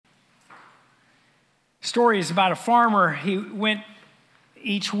Story is about a farmer. He went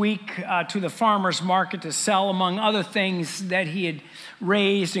each week to the farmer's market to sell, among other things that he had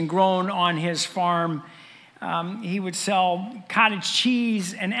raised and grown on his farm. He would sell cottage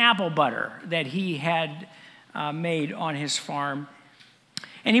cheese and apple butter that he had made on his farm.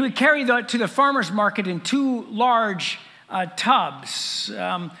 And he would carry that to the farmer's market in two large tubs,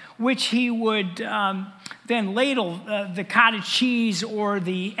 which he would then ladle the cottage cheese or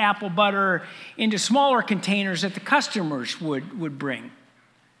the apple butter into smaller containers that the customers would bring.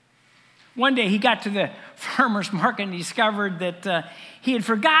 One day he got to the farmer's market and discovered that he had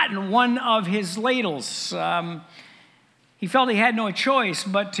forgotten one of his ladles. He felt he had no choice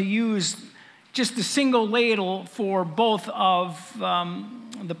but to use just the single ladle for both of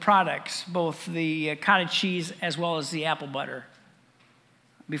the products, both the cottage cheese as well as the apple butter.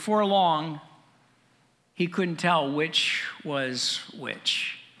 Before long, he couldn't tell which was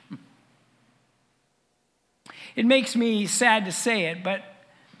which. It makes me sad to say it, but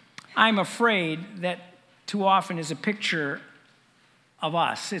I'm afraid that too often is a picture of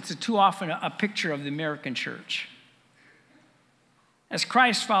us. It's too often a picture of the American church. As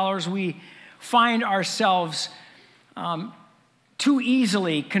Christ followers, we find ourselves too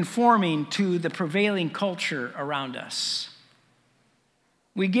easily conforming to the prevailing culture around us.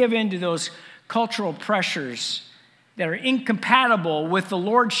 We give in to those cultural pressures that are incompatible with the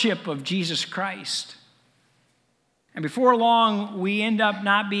lordship of Jesus Christ. And before long, we end up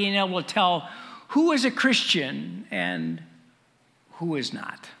not being able to tell who is a Christian and who is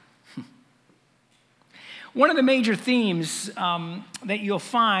not. One of the major themes that you'll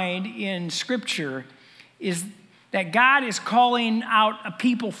find in Scripture is that God is calling out a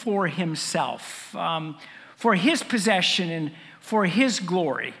people for himself, for his possession and for his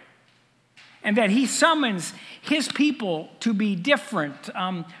glory, and that he summons his people to be different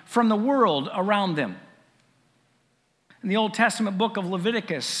from the world around them. In the Old Testament book of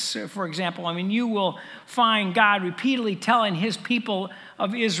Leviticus, for example, you will find God repeatedly telling his people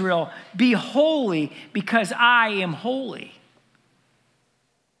of Israel, "Be holy because I am holy."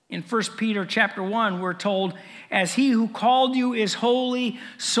 In 1 Peter chapter 1, we're told, "As he who called you is holy,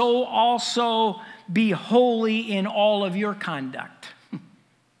 so also be holy in all of your conduct."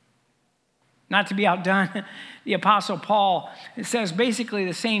 Not to be outdone, the Apostle Paul says basically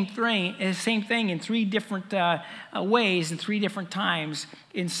the same thing in three different ways, in three different times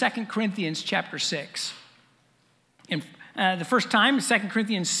in 2 Corinthians chapter 6. In the first time, 2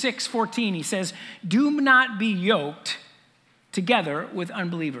 Corinthians 6:14, he says, "Do not be yoked together with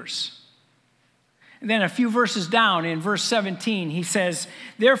unbelievers." And then a few verses down in verse 17, he says,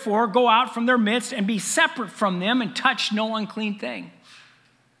 "Therefore go out from their midst and be separate from them and touch no unclean thing."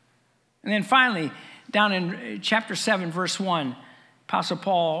 And then finally, down in chapter 7, verse 1, Apostle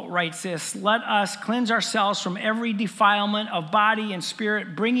Paul writes this, "Let us cleanse ourselves from every defilement of body and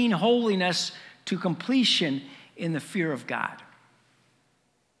spirit, bringing holiness to completion in the fear of God."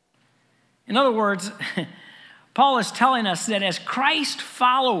 In other words, Paul is telling us that as Christ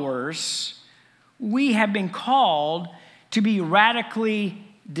followers, we have been called to be radically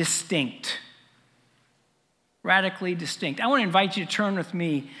distinct. Radically distinct. I want to invite you to turn with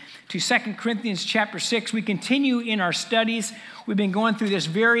me to 2 Corinthians chapter 6. We continue in our studies. We've been going through this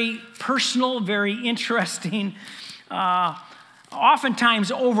very personal, very interesting,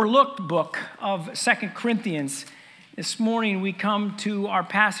 oftentimes overlooked book of 2 Corinthians. This morning we come to our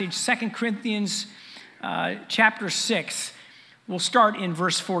passage, 2 Corinthians chapter 6. We'll start in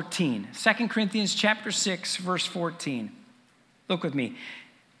verse 14. 2 Corinthians chapter 6, verse 14. Look with me.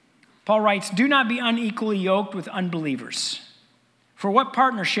 Paul writes, "Do not be unequally yoked with unbelievers. For what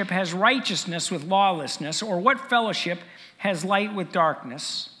partnership has righteousness with lawlessness, or what fellowship has light with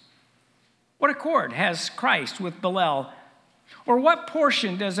darkness? What accord has Christ with Belial? Or what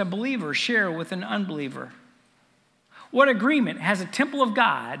portion does a believer share with an unbeliever? What agreement has a temple of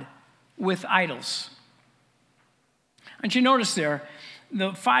God with idols?" And you notice there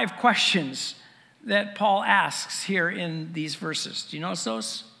the 5 questions that Paul asks here in these verses. Do you notice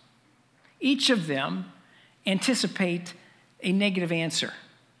those? Each of them anticipate a negative answer.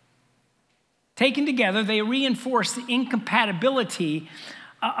 Taken together, they reinforce the incompatibility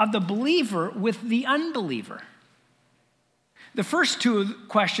of the believer with the unbeliever. The first 2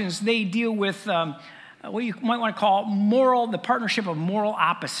 questions, they deal with what you might want to call the partnership of moral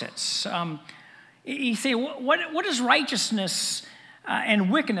opposites. You say, what is righteousness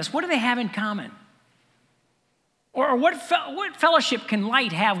and wickedness? What do they have in common? Or what fellowship can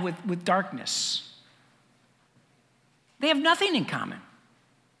light have with darkness? They have nothing in common.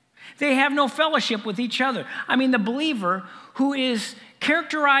 They have no fellowship with each other. The believer who is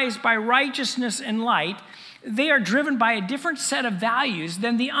Characterized by righteousness and light, they are driven by a different set of values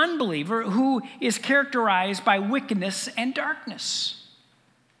than the unbeliever, who is characterized by wickedness and darkness.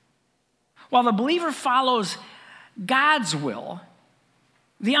 While the believer follows God's will,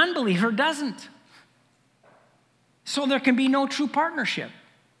 the unbeliever doesn't. So there can be no true partnership.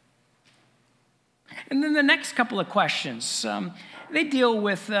 And then the next couple of questions, they deal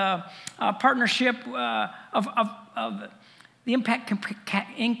with partnership of the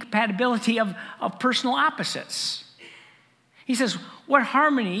incompatibility of personal opposites. He says, what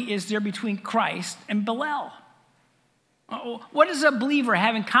harmony is there between Christ and Belial? What does a believer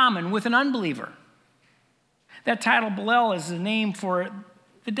have in common with an unbeliever? That title, Belial, is the name for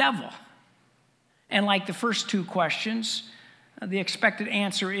the devil. And like the first two questions, the expected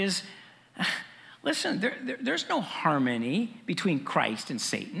answer is, listen, there's no harmony between Christ and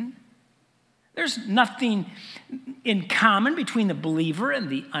Satan. There's nothing in common between the believer and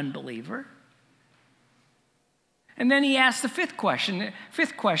the unbeliever. And then he asks the fifth question. The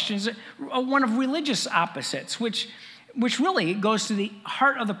fifth question is one of religious opposites, which really goes to the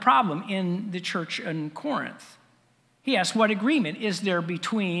heart of the problem in the church in Corinth. He asks, what agreement is there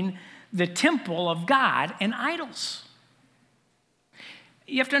between the temple of God and idols?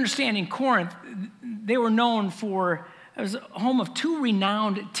 You have to understand, in Corinth, they were known for, it was a home of two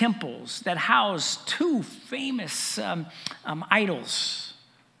renowned temples that housed two famous idols.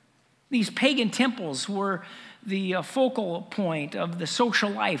 These pagan temples were the focal point of the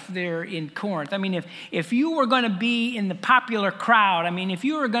social life there in Corinth. I mean, if you were going to be in the popular crowd, if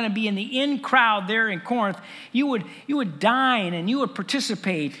you were going to be in the in crowd there in Corinth, you would dine and you would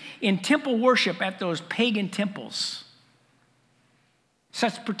participate in temple worship at those pagan temples.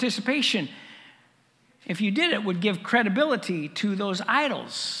 Such participation, if you did it, would give credibility to those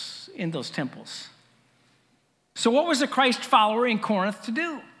idols in those temples. So what was a Christ follower in Corinth to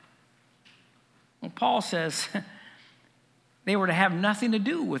do? Well, Paul says they were to have nothing to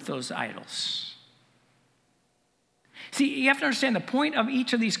do with those idols. See, you have to understand the point of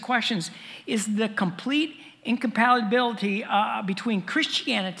each of these questions is the complete incompatibility between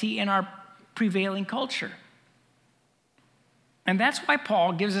Christianity and our prevailing culture. And that's why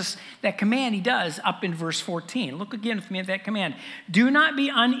Paul gives us that command he does up in verse 14. Look again with me at that command. Do not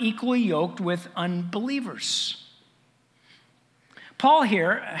be unequally yoked with unbelievers. Paul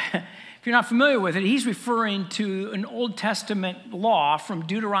here, if you're not familiar with it, he's referring to an Old Testament law from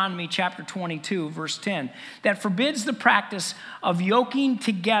Deuteronomy chapter 22, verse 10, that forbids the practice of yoking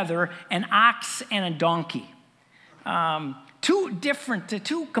together an ox and a donkey.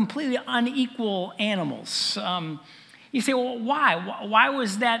 Two completely unequal animals. You say, well, why? Why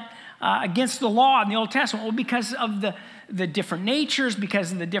was that against the law in the Old Testament? Well, because of the different natures,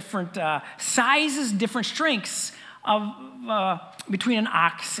 because of the different sizes, different strengths of between an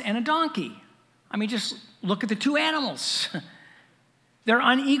ox and a donkey. Just look at the two animals. Their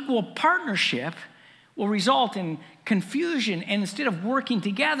unequal partnership will result in confusion, and instead of working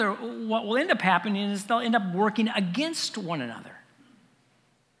together, what will end up happening is they'll end up working against one another.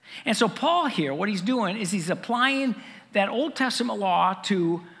 And so Paul here, what he's doing is he's applying that Old Testament law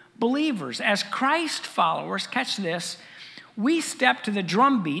to believers. As Christ followers, catch this, we step to the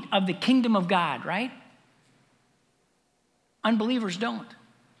drumbeat of the kingdom of God, right? Unbelievers don't.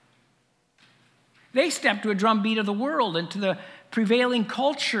 They step to a drumbeat of the world and to the prevailing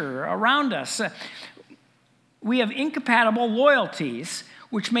culture around us. We have incompatible loyalties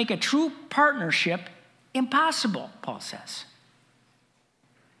which make a true partnership impossible, Paul says.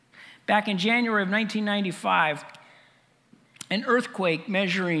 Back in January of 1995, an earthquake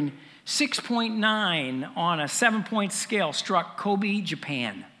measuring 6.9 on a 7-point scale struck Kobe,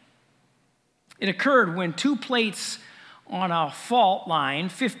 Japan. It occurred when two plates on a fault line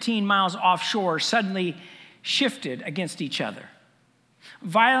 15 miles offshore suddenly shifted against each other,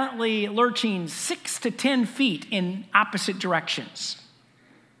 violently lurching 6 to 10 feet in opposite directions.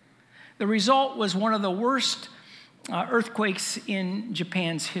 The result was one of the worst earthquakes in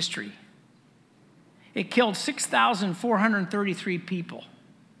Japan's history. It killed 6,433 people.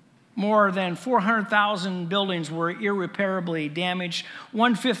 More than 400,000 buildings were irreparably damaged.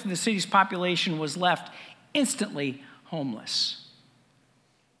 1/5 of the city's population was left instantly homeless.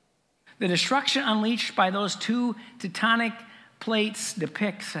 The destruction unleashed by those two tectonic plates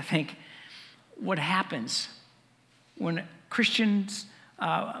depicts, I think, what happens when Christian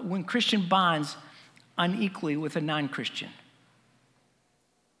bonds unequally with a non-Christian.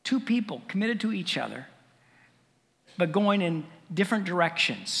 Two people committed to each other, but going in different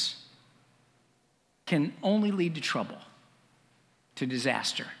directions can only lead to trouble, to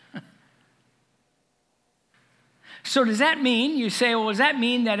disaster. So does that mean, you say, well, does that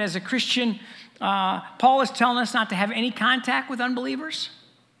mean that as a Christian, Paul is telling us not to have any contact with unbelievers?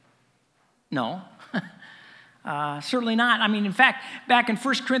 No, certainly not. I mean, in fact, back in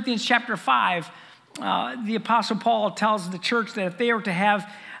 1 Corinthians chapter 5, the Apostle Paul tells the church that if they were to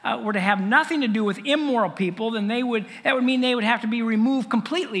have nothing to do with immoral people, then that would mean they would have to be removed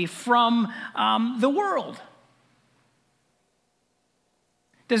completely from the world.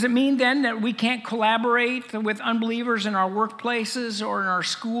 Does it mean then that we can't collaborate with unbelievers in our workplaces or in our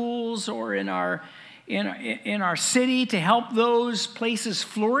schools or in our city to help those places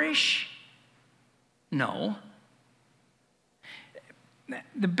flourish? No.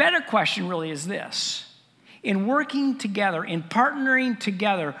 The better question really is this. In working together, in partnering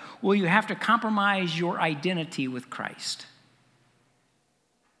together, will you have to compromise your identity with Christ?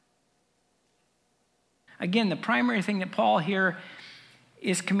 Again, the primary thing that Paul here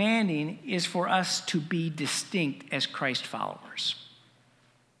is commanding is for us to be distinct as Christ followers.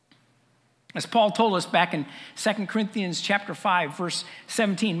 As Paul told us back in 2 Corinthians chapter 5, verse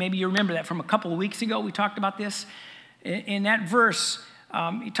 17, maybe you remember that from a couple of weeks ago, we talked about this. In that verse,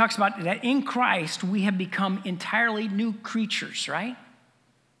 he talks about that in Christ, we have become entirely new creatures, right?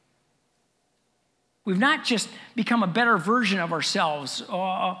 We've not just become a better version of ourselves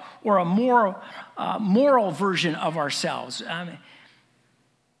or a more moral version of ourselves.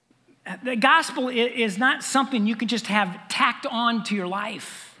 The gospel is not something you can just have tacked on to your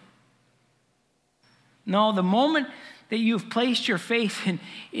life. No, the moment that you've placed your faith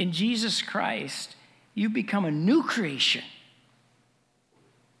in Jesus Christ, you become a new creation.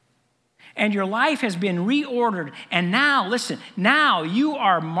 And your life has been reordered. And now, listen, now you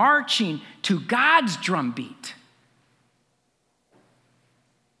are marching to God's drumbeat.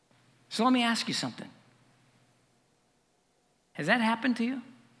 So let me ask you something. Has that happened to you?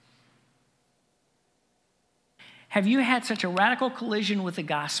 Have you had such a radical collision with the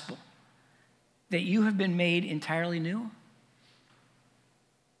gospel that you have been made entirely new?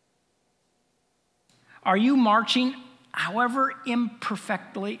 Are you marching, however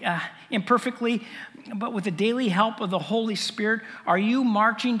imperfectly, but with the daily help of the Holy Spirit, are you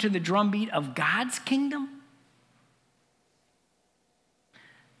marching to the drumbeat of God's kingdom?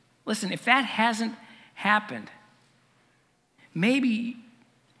 Listen, if that hasn't happened, maybe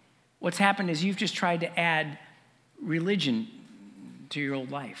what's happened is you've just tried to add religion to your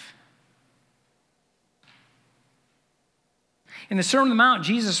old life. In the Sermon on the Mount,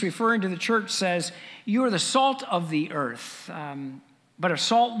 Jesus, referring to the church, says, "You are the salt of the earth, but if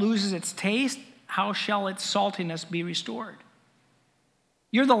salt loses its taste, how shall its saltiness be restored?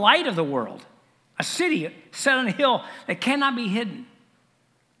 You're the light of the world, a city set on a hill that cannot be hidden."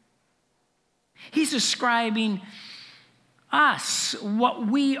 He's describing us, what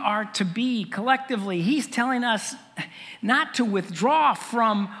we are to be collectively. He's telling us not to withdraw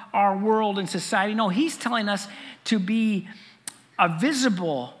from our world and society. No, he's telling us to be a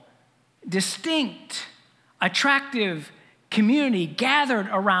visible, distinct, attractive community gathered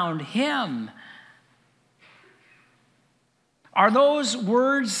around him. Are those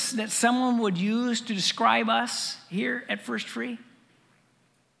words that someone would use to describe us here at First Free?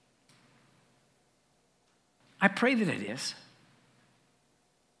 I pray that it is.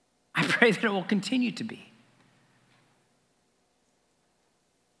 I pray that it will continue to be.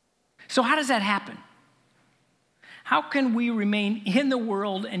 So how does that happen? How can we remain in the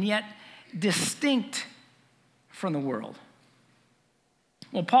world and yet distinct from the world?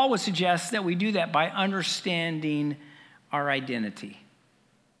 Well, Paul would suggest that we do that by understanding our identity.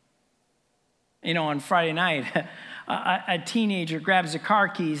 You know, on Friday night, a teenager grabs the car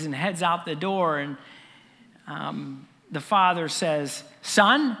keys and heads out the door, and the father says,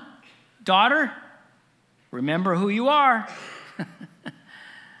 "Son, daughter, remember who you are."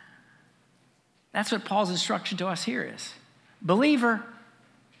 That's what Paul's instruction to us here is. Believer,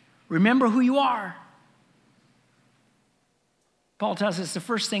 remember who you are. Paul tells us the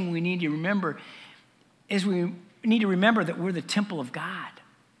first thing we need to remember is we need to remember that we're the temple of God.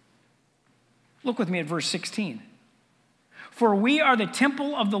 Look with me at verse 16. "For we are the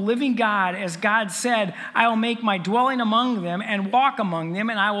temple of the living God, as God said, I will make my dwelling among them and walk among them,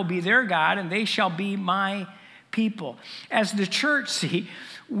 and I will be their God, and they shall be my people." As the church, see,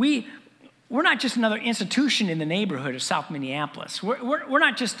 we're not just another institution in the neighborhood of South Minneapolis. We're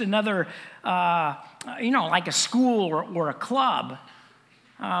not just another, like a school or a club.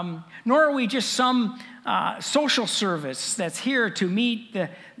 Nor are we just some social service that's here to meet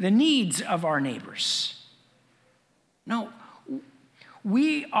the needs of our neighbors. No,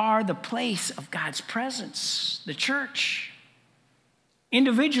 we are the place of God's presence, the church,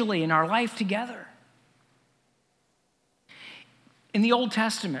 individually in our life together. In the Old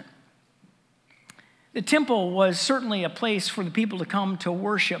Testament, the temple was certainly a place for the people to come to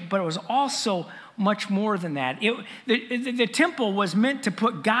worship, but it was also much more than that. The temple was meant to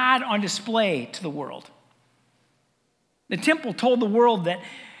put God on display to the world. The temple told the world that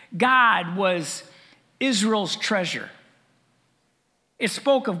God was Israel's treasure. It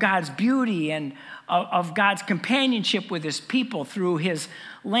spoke of God's beauty and of God's companionship with his people through his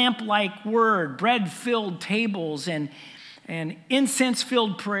lamp-like word, bread-filled tables, and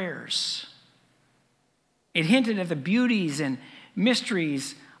incense-filled prayers. It hinted at the beauties and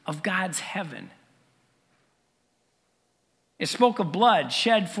mysteries of God's heaven. It spoke of blood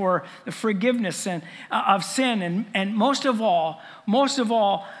shed for the forgiveness of sin. And most of all,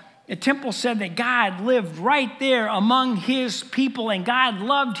 the temple said that God lived right there among his people, and God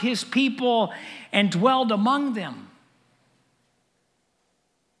loved his people and dwelled among them.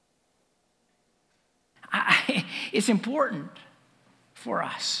 It's important for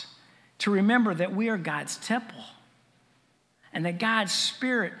us to remember that we are God's temple and that God's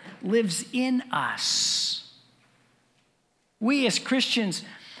Spirit lives in us. We as Christians,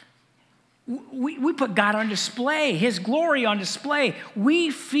 we put God on display, his glory on display. We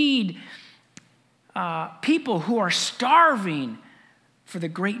feed people who are starving for the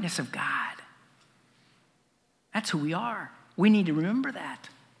greatness of God. That's who we are. We need to remember that.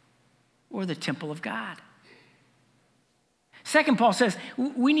 We're the temple of God. Second, Paul says,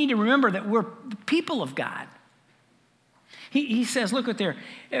 we need to remember that we're the people of God. He says, look at there,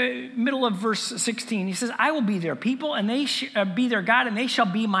 middle of verse 16. He says, I will be their people, and they be their God, and they shall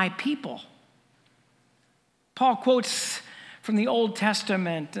be my people. Paul quotes from the Old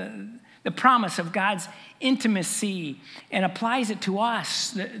Testament the promise of God's intimacy and applies it to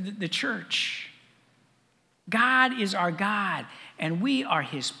us, the church. God is our God, and we are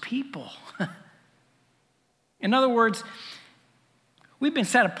his people. In other words, we've been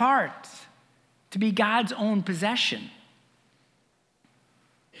set apart to be God's own possession.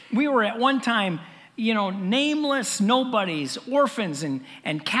 We were at one time, nameless nobodies, orphans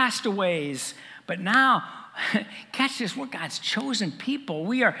and castaways. But now, catch this, we're God's chosen people.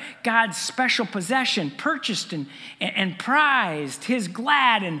 We are God's special possession, purchased and prized, his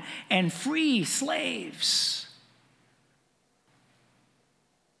glad and free slaves.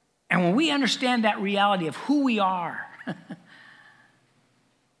 And when we understand that reality of who we are,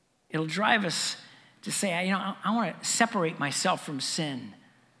 it'll drive us to say, I want to separate myself from sin.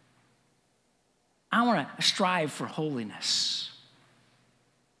 I want to strive for holiness.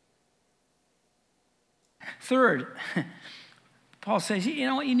 Third, Paul says, you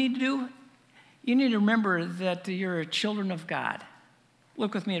know what you need to do? You need to remember that you're children of God.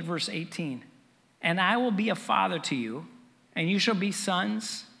 Look with me at verse 18. And I will be a father to you, and you shall be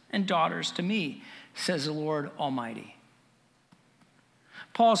sons and daughters to me, says the Lord Almighty.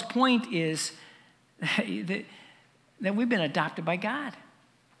 Paul's point is that we've been adopted by God.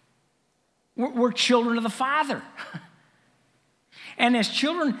 We're children of the Father. And as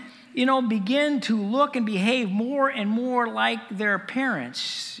children, begin to look and behave more and more like their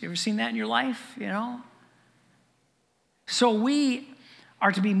parents. You ever seen that in your life, So we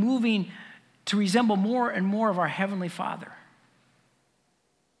are to be moving to resemble more and more of our Heavenly Father.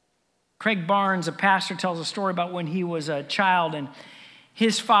 Craig Barnes, a pastor, tells a story about when he was a child and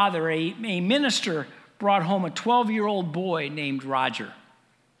his father, a minister, brought home a 12-year-old boy named Roger.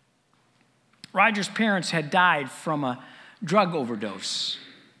 Roger's parents had died from a drug overdose.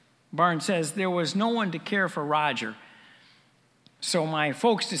 Barnes says, there was no one to care for Roger, so my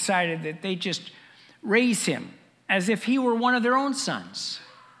folks decided that they just raise him as if he were one of their own sons.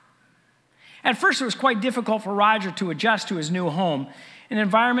 At first, it was quite difficult for Roger to adjust to his new home, an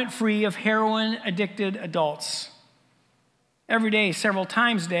environment free of heroin-addicted adults. Every day, several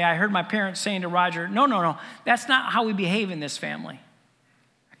times a day, I heard my parents saying to Roger, no, that's not how we behave in this family.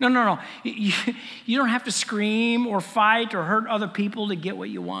 No. You don't have to scream or fight or hurt other people to get what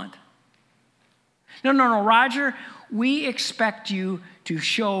you want. No, Roger, we expect you to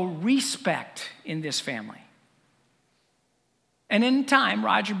show respect in this family. And in time,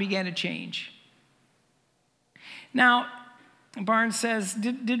 Roger began to change. Now, Barnes says,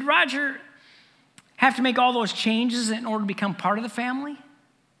 did Roger have to make all those changes in order to become part of the family?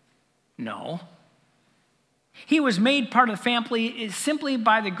 No. He was made part of the family simply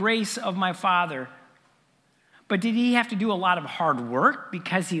by the grace of my father. But did he have to do a lot of hard work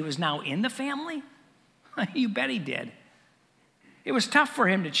because he was now in the family? You bet he did. It was tough for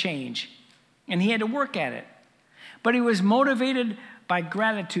him to change, and he had to work at it. But he was motivated by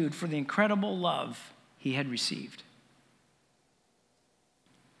gratitude for the incredible love he had received.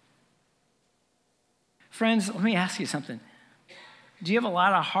 Friends, let me ask you something. Do you have a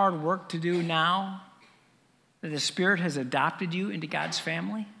lot of hard work to do now that the Spirit has adopted you into God's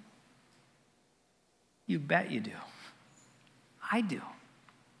family? You bet you do. I do.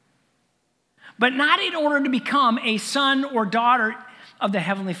 But not in order to become a son or daughter of the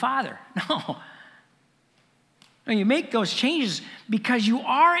Heavenly Father. No. No, you make those changes because you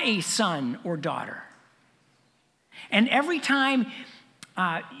are a son or daughter. And every time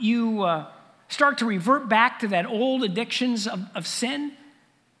you start to revert back to that old addictions of sin,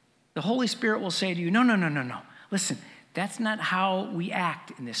 the Holy Spirit will say to you, no. Listen, that's not how we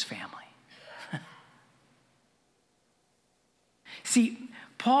act in this family. See,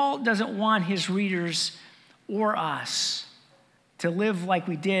 Paul doesn't want his readers or us to live like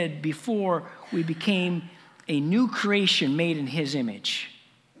we did before we became a new creation made in his image.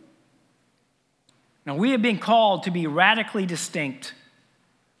 Now, we have been called to be radically distinct,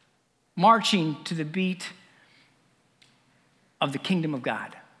 marching to the beat of the kingdom of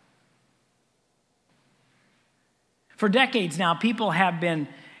God. For decades now, people have been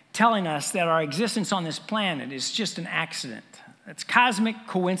telling us that our existence on this planet is just an accident. It's cosmic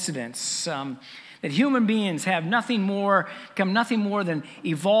coincidence. That human beings have become nothing more than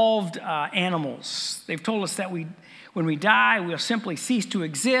evolved animals. They've told us that when we die, we'll simply cease to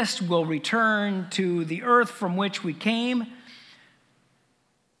exist. We'll return to the earth from which we came.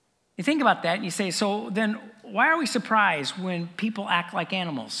 You think about that and you say, so then why are we surprised when people act like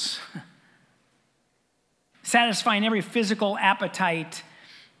animals? Satisfying every physical appetite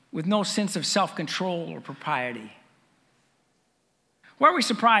with no sense of self-control or propriety. Why are we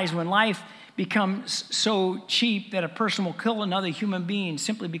surprised when life becomes so cheap that a person will kill another human being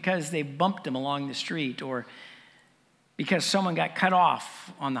simply because they bumped him along the street or because someone got cut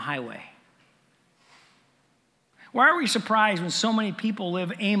off on the highway? Why are we surprised when so many people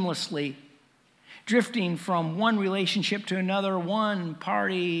live aimlessly, drifting from one relationship to another, one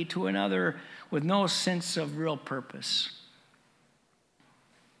party to another, with no sense of real purpose?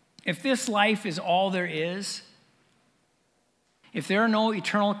 If this life is all there is, if there are no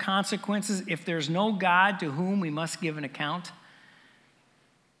eternal consequences, if there's no God to whom we must give an account,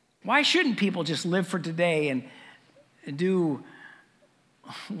 why shouldn't people just live for today and do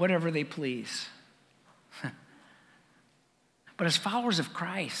whatever they please? But as followers of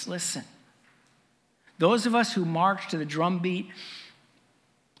Christ, listen, those of us who march to the drumbeat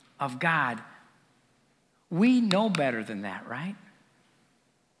of God, we know better than that, right?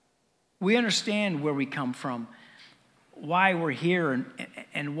 We understand where we come from, why we're here,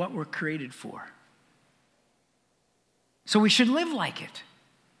 and what we're created for. So we should live like it.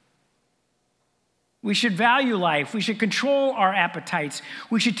 We should value life. We should control our appetites.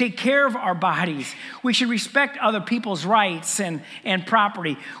 We should take care of our bodies. We should respect other people's rights and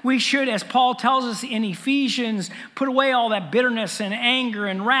property. We should, as Paul tells us in Ephesians, put away all that bitterness and anger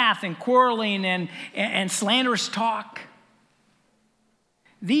and wrath and quarreling and slanderous talk.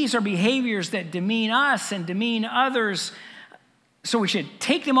 These are behaviors that demean us and demean others, so we should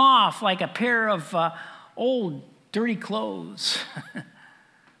take them off like a pair of old dirty clothes.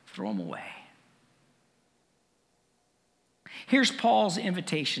 Throw them away. Here's Paul's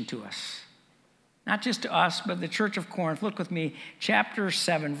invitation to us, not just to us, but the church of Corinth. Look with me, chapter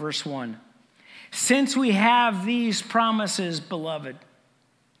 7, verse 1. Since we have these promises, beloved,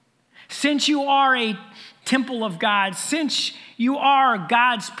 since you are a temple of God, since you are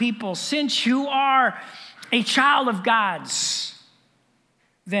God's people, since you are a child of God's,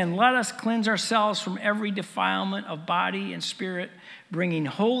 then let us cleanse ourselves from every defilement of body and spirit, bringing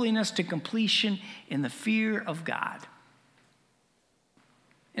holiness to completion in the fear of God.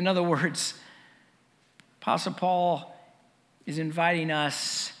 In other words, Apostle Paul is inviting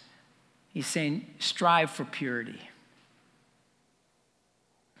us, he's saying, strive for purity.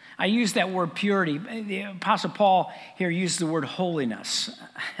 I use that word purity. The Apostle Paul here uses the word holiness.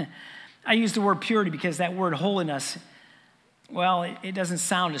 I use the word purity because that word holiness, well, it doesn't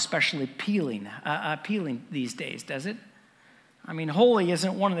sound especially appealing these days, does it? I mean, holy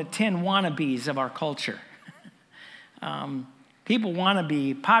isn't one of the 10 wannabes of our culture. People want to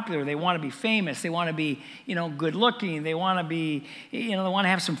be popular. They want to be famous. They want to be, good looking. They want to be, they want to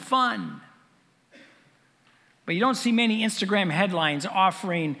have some fun. But you don't see many Instagram headlines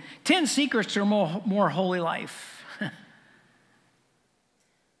offering 10 secrets to a more holy life.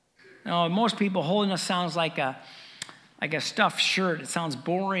 No, most people, holiness sounds like a stuffed shirt. It sounds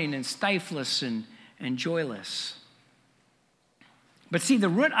boring and stifless and joyless. But see, the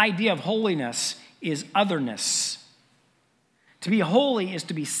root idea of holiness is otherness. To be holy is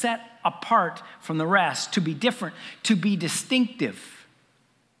to be set apart from the rest, to be different, to be distinctive.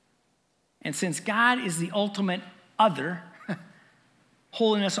 And since God is the ultimate other,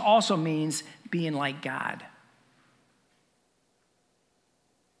 Holiness also means being like God.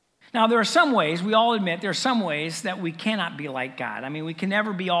 Now, there are some ways, we all admit, there are some ways that we cannot be like God. I mean, we can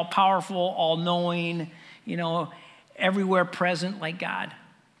never be all powerful, all knowing, everywhere present like God.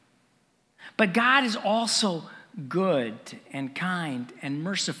 But God is also good and kind and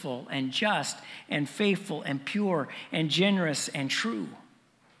merciful and just and faithful and pure and generous and true.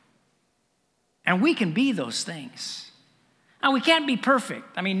 And we can be those things. Now, we can't be perfect.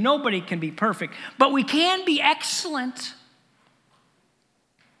 I mean, nobody can be perfect, but we can be excellent.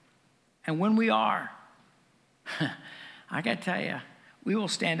 And when we are, I got to tell you, we will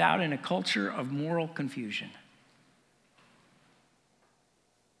stand out in a culture of moral confusion.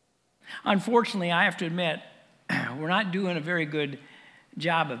 Unfortunately, I have to admit, we're not doing a very good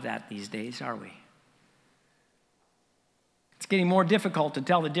job of that these days, are we? It's getting more difficult to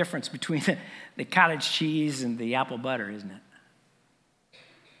tell the difference between the cottage cheese and the apple butter, isn't it?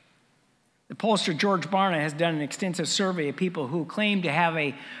 The pollster George Barna has done an extensive survey of people who claim to have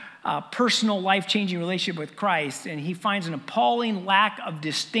a personal, life-changing relationship with Christ, and he finds an appalling lack of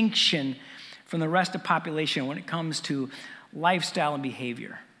distinction from the rest of the population when it comes to lifestyle and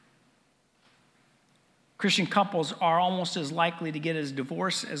behavior. Christian couples are almost as likely to get a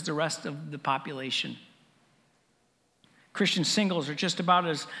divorce as the rest of the population. Christian singles are just about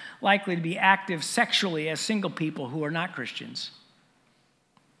as likely to be active sexually as single people who are not Christians.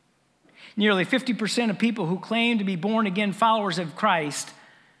 Nearly 50% of people who claim to be born-again followers of Christ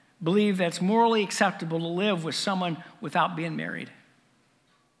believe that it's morally acceptable to live with someone without being married.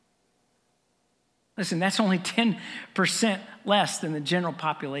 Listen, that's only 10% less than the general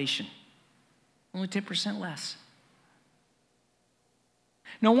population. Only 10% less.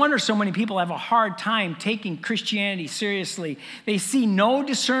 No wonder so many people have a hard time taking Christianity seriously. They see no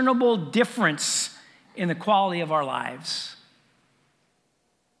discernible difference in the quality of our lives.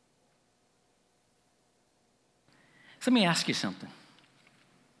 So let me ask you something.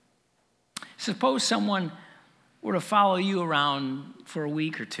 Suppose someone were to follow you around for a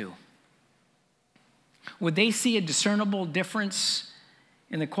week or two. Would they see a discernible difference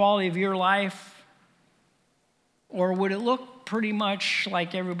in the quality of your life? Or would it look pretty much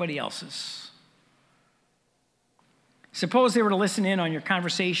like everybody else's? Suppose they were to listen in on your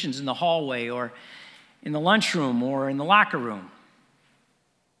conversations in the hallway or in the lunchroom or in the locker room.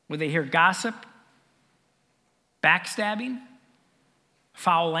 Would they hear gossip, backstabbing,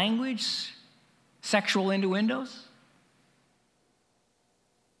 foul language, sexual innuendos?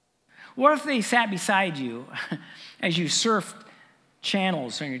 What if they sat beside you as you surfed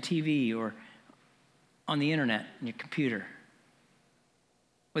channels on your TV or on the internet, on your computer?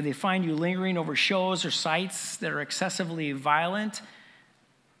 Would they find you lingering over shows or sites that are excessively violent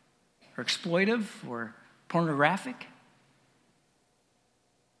or exploitive or pornographic?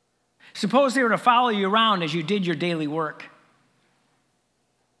 Suppose they were to follow you around as you did your daily work.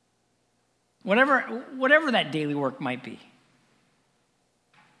 Whatever that daily work might be.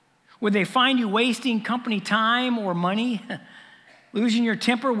 Would they find you wasting company time or money, losing your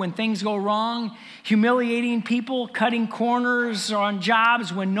temper when things go wrong, humiliating people, cutting corners on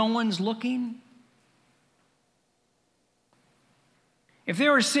jobs when no one's looking? If they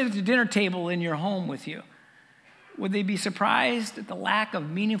were to sit at the dinner table in your home with you, would they be surprised at the lack of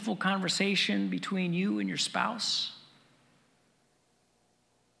meaningful conversation between you and your spouse?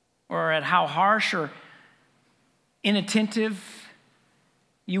 Or at how harsh or inattentive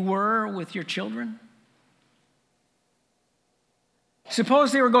you were with your children?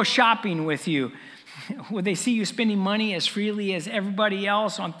 Suppose they were to go shopping with you. Would they see you spending money as freely as everybody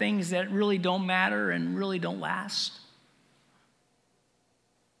else on things that really don't matter and really don't last?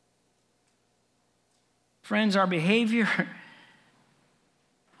 Friends, our behavior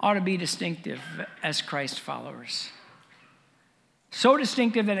ought to be distinctive as Christ followers. So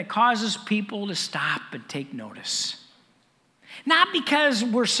distinctive that it causes people to stop and take notice. Not because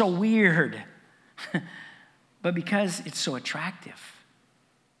we're so weird, but because it's so attractive,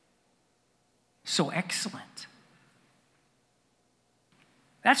 so excellent.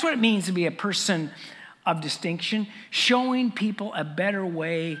 That's what it means to be a person of distinction, showing people a better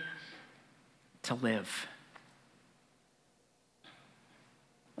way to live.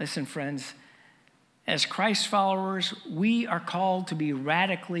 Listen, friends, as Christ followers, we are called to be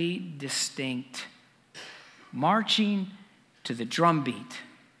radically distinct, marching to the drumbeat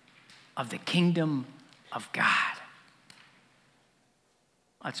of the kingdom of God.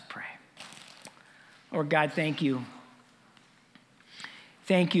 Let's pray. Lord God, thank you.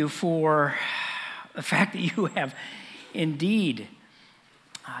 Thank you for the fact that you have indeed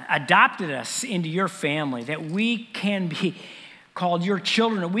adopted us into your family, that we can be called your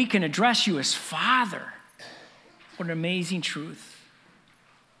children, and we can address you as Father. What an amazing truth.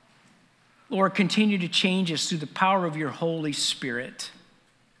 Lord, continue to change us through the power of your Holy Spirit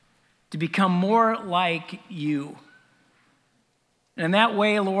to become more like you. And in that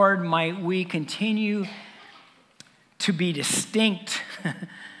way, Lord, might we continue to be distinct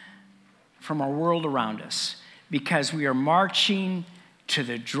from our world around us, because we are marching to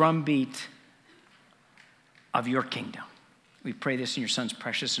the drumbeat of your kingdom. We pray this in your Son's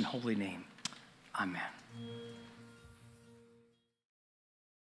precious and holy name. Amen.